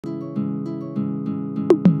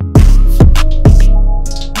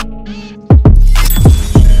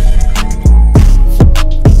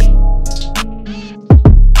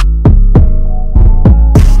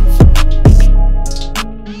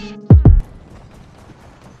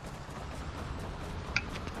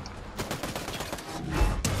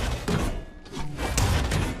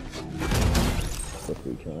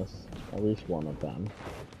At least one of them.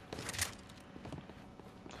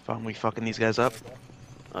 Fun, we fucking these guys up.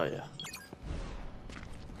 Oh yeah.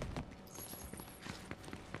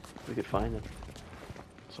 We could find them.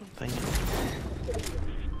 So I'm thinking.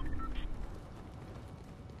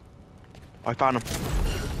 Oh, I found him.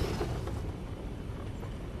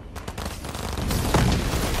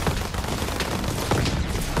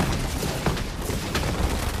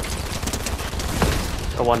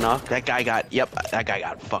 A one knock. That guy got, yep, that guy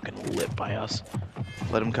got fucking lit by us.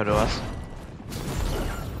 Let him come to us.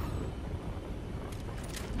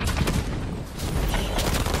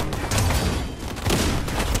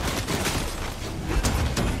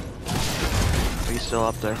 Are you still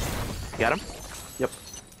up there? You got him? Yep.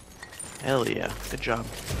 Hell yeah, good job.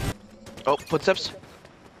 Oh, footsteps.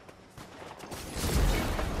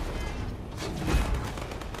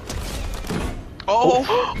 Oh!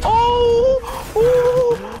 Oh!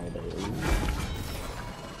 Oh!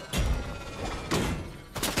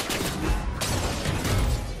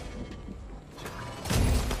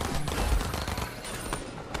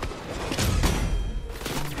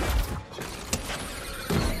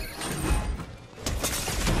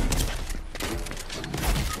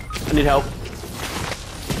 I need help.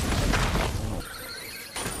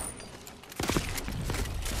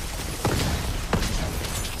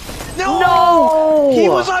 No! He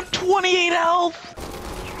was on 28 health!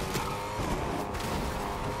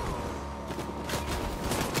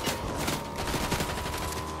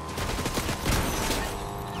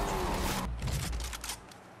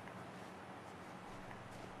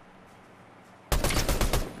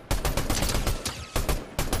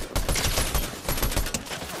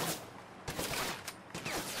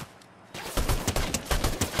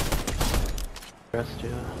 Rest, yeah.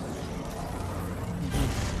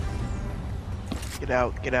 Get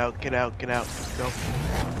out, get out, get out, get out. Go.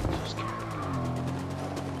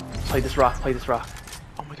 Play this rock, play this rock.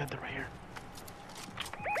 Oh my god, they're right here.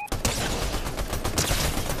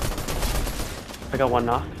 I got one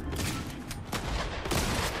knock.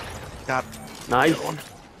 Got Nice. one.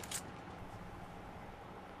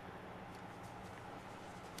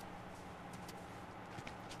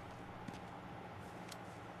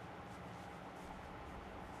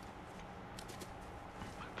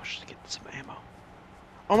 Push to get some ammo.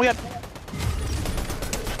 Oh my god!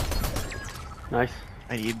 Nice.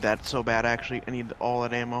 I need that so bad, actually. I need all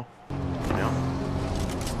that ammo. You know?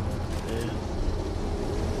 Yeah.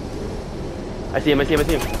 I see him, I see him, I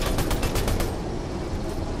see him.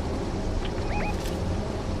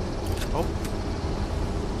 Oh.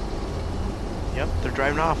 Yep, they're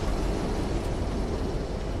driving off.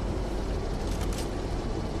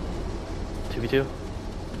 2v2.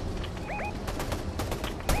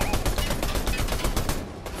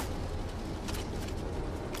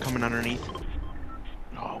 Coming underneath.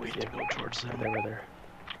 Oh, we have to go towards them. Right there.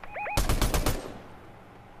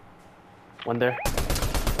 One there.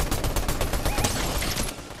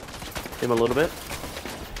 Hit him a little bit.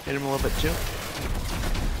 Hit him a little bit too.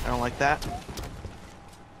 I don't like that.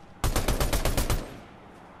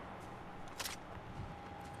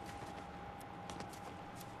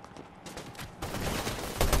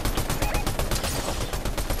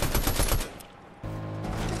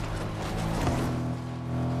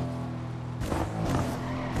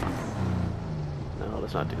 No,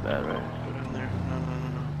 let's not do that, right? Go down there. No, no, no,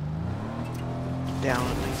 no. Down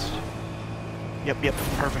at least. Yep, yep,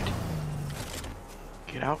 perfect.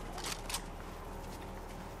 Get out.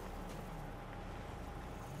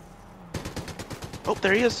 Oh,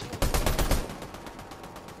 there he is.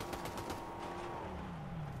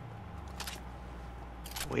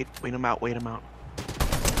 Wait him out, wait him out.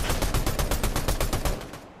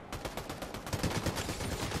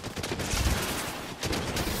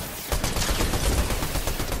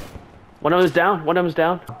 One of them's down, one of them's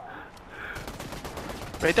down.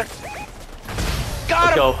 Right there. Got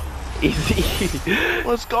Let's him! go. Easy.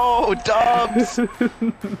 Let's go, Dubs!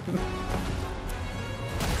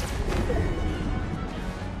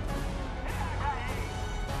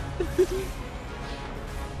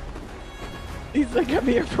 He's like, I'm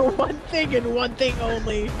here for one thing and one thing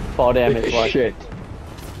only. Fall damage, watch. Shit.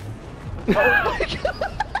 Oh my god.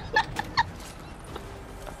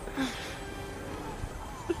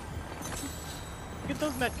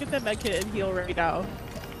 Get that med kit and heal right now.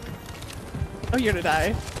 Oh, you're gonna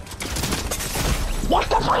die. What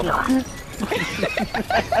the fuck?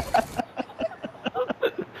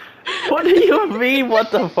 What do you mean,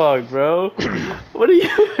 what the fuck, bro? What do you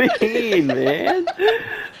mean, man?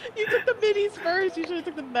 You took the minis first. You should have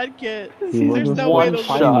took the med kit. He There's was no way one those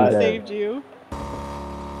shot. minis saved you.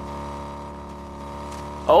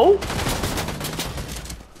 Oh?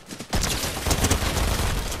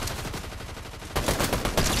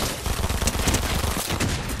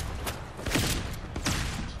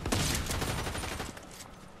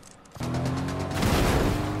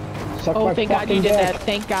 Suck Oh, my thank God you fucking did dick. that.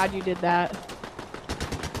 Thank God you did that.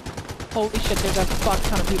 Holy shit, there's a fuck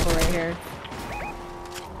ton of people right here.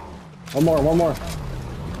 One more, one more.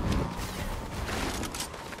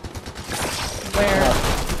 Where?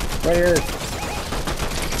 Right here.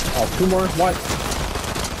 Oh, two more. What?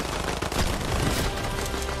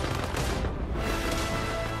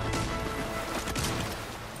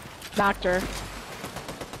 Knocked her.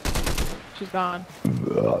 She's gone.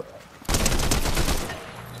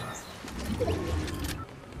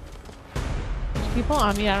 There's people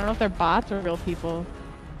on me. I don't know if they're bots or real people.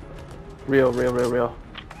 Real.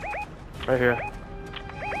 Right here.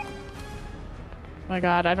 My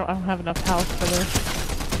God, I don't have enough health for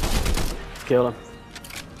this. Kill him.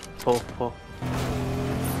 Pull.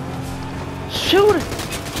 Shoot it!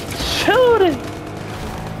 Shoot it!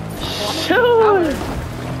 Shoot it!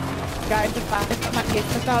 Guys, if I put my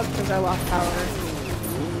gates out because I lost power.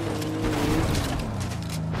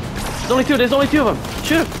 There's only two of them.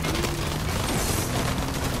 Shoot him!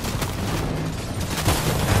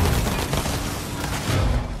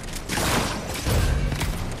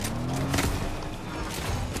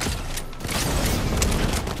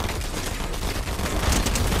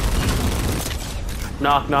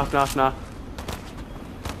 Knock.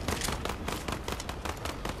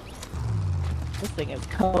 This thing is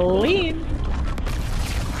clean.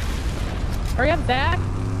 Hurry up, Zach.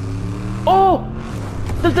 Oh!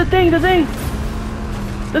 The thing! The thing.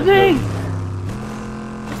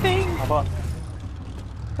 How about?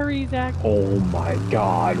 Hurry, Zach. Oh my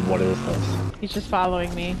God, what is this? He's just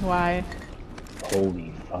following me. Why?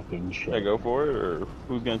 Holy fucking shit. Should I go for it, or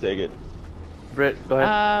who's gonna take it? Britt, go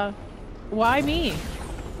ahead. Why me?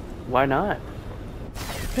 Why not?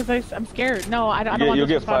 Because I'm scared. No, I don't want You'll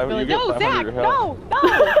this get 500. responsibility. You'll No, get 500 Zach, health.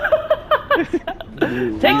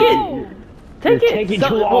 no! Take No! it! Take You're it! taking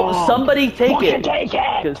too long. Somebody take Fucking it! take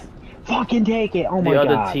it! Because Fucking take it! Oh my the God.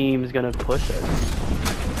 other team's gonna push us.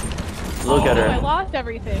 Look at I her. lost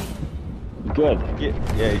everything. Good.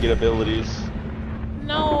 Yeah, you get abilities.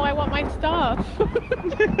 No, I want my stuff.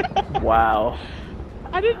 Wow.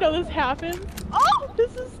 I didn't know this happened. Oh,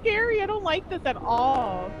 this is scary. I don't like this at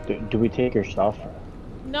all. Do we take your stuff?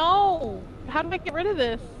 No. How do I get rid of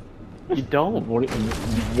this? You don't.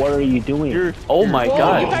 What are you doing? Oh my Whoa,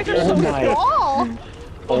 God. you guys are so Oh my- strong.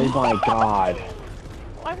 Oh my God.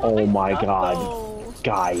 I want Oh my stuff, God. though.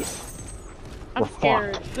 Guys. I'm We're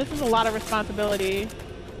scared. fucked. This is a lot of responsibility.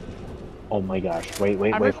 Oh my gosh. Wait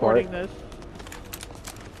I'm for recording it. this.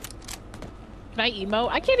 Can I emote?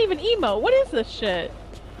 I can't even emote. What is this shit?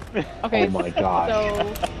 Okay. Oh my God.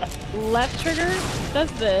 So, left trigger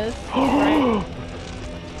does this. Right?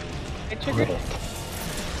 Right trigger.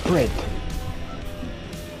 Britt.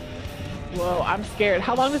 Oh. Whoa, I'm scared.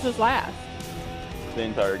 How long does this last? The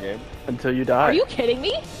entire game. Until you die. Are you kidding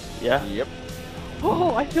me? Yeah. Yep.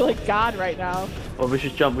 Oh, I feel like God right now. Well, we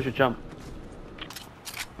should jump.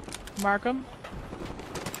 Mark him.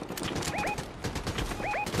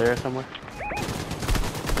 There somewhere.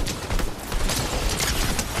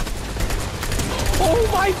 Oh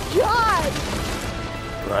my God!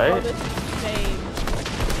 Oh, Right? this is insane.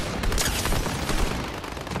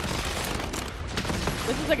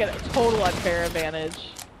 This is like a total unfair advantage.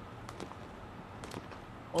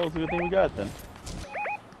 Well, it's a good thing we got then.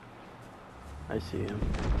 I see him.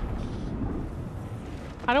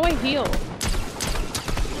 How do I heal?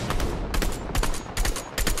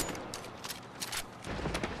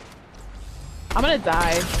 I'm gonna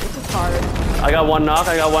die. This is hard. I got one knock.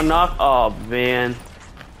 Oh man.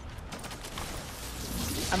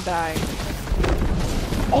 I'm dying.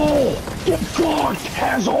 Oh! Get fucked,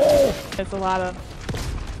 asshole! It's a lot of...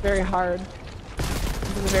 very hard.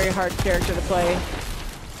 This is a very hard character to play.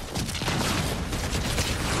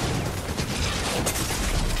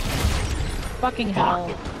 Fucking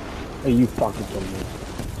hell. Are you fucking kidding me?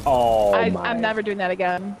 Oh my. I'm never doing that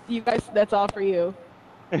again. You guys, that's all for you.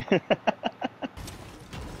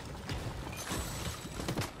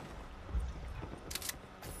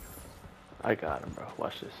 I got him, bro.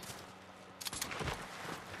 Watch this.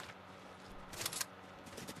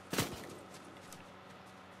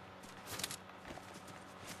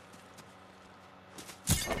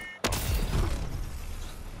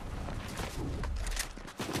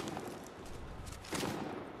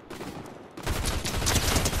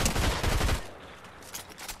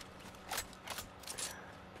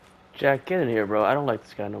 Jack, get in here, bro. I don't like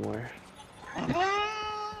this guy no more.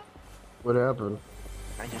 What happened?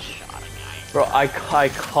 I just shot a guy. Bro, I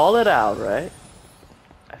call it out, right?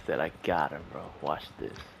 I said I got him, bro. Watch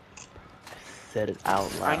this. I said it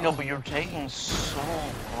out loud. I know, but you're taking so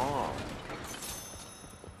long.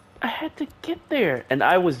 I had to get there, and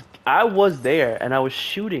I was there, and I was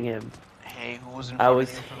shooting him. Hey, who was in I front was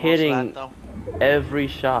of you for most of hitting that, though? every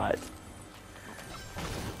shot.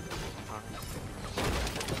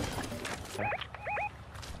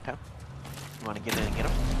 Okay. You want to get in and get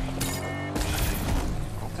him?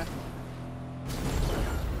 Okay.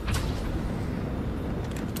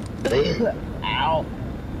 Ow.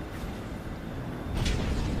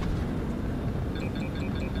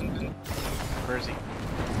 Where is he?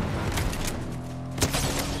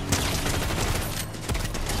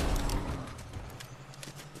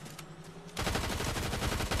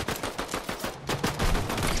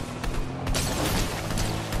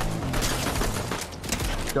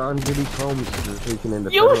 John Diddy Combs is taken into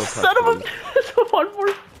You federal son of a! custody. One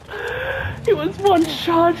more. It was one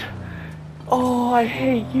shot. Oh, I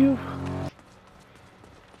hate you.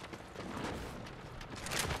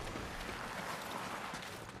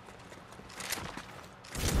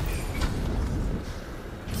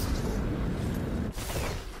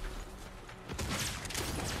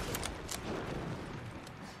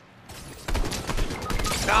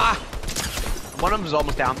 Ah! One of them is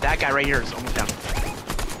almost down. That guy right here is almost down.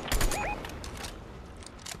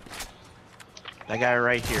 That guy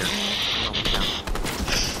right here is almost down.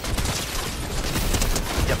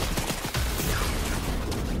 Yep.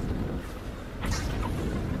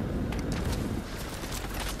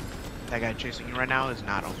 That guy chasing you right now is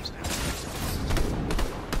not almost down.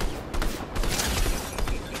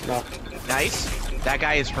 No. Nice. That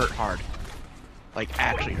guy is hurt hard. Like,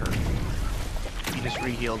 actually hurt. He just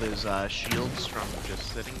re-healed his shields from just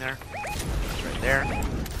sitting there. He's right there.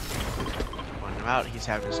 Pointing him out. He's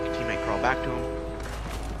having his teammate crawl back to him.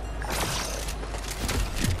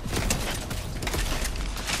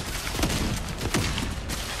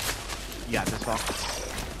 Yeah, this ball.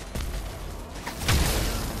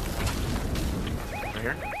 Right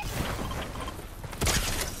here.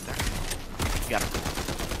 There. Got him.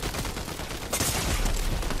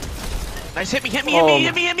 Nice, hit me, hit me, hit me,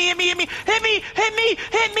 hit me, hit me, hit me, hit me, hit me, hit me,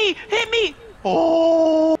 hit me, hit me!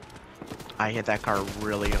 Oh! I hit that car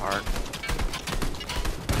really hard.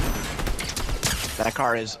 That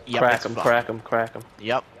car is, yep, Crack him, crack him, crack him.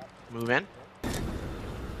 Yep. Move in.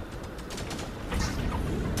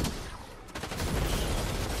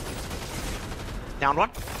 Down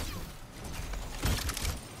one.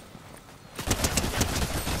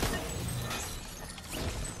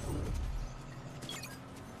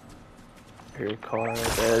 Here, car. I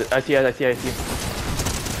see.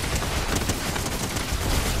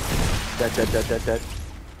 Dead.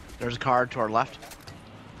 There's a car to our left.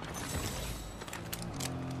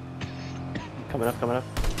 Coming up.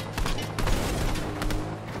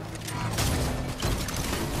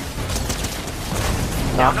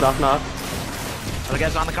 Knock. Other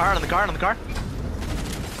guy's on the car, on the car.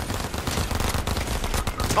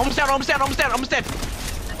 Almost down.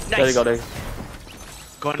 Nice. There you go.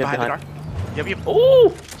 Going Get behind the car. behind. Yep.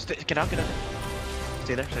 Ooh! Get out.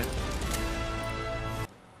 Stay there.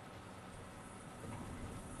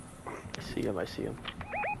 I see him.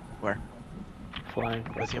 Where? Flying.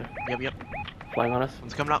 With him. Yep. Flying on us.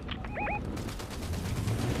 One's coming up.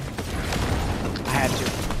 I had to.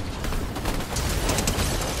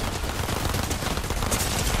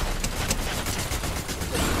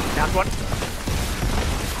 Down one.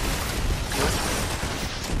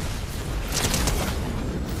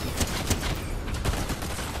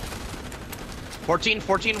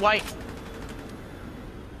 14 white.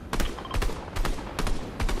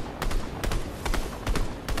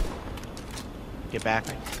 Get back.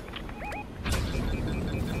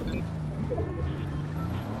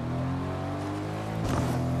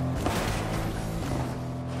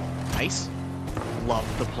 Nice. Love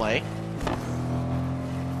the play.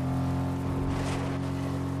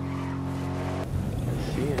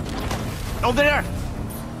 I see it. Oh, there!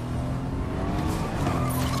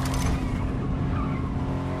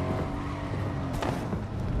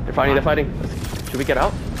 They're fighting. Should we get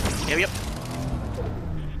out? Yep.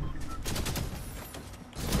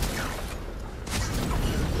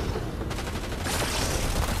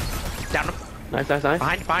 Down him. Nice.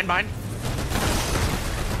 Behind.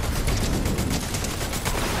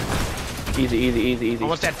 Easy.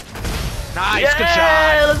 Almost dead. Nice, Yeah, good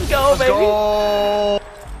shot. let's go, baby. Go.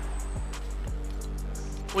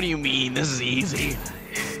 What do you mean? This is easy.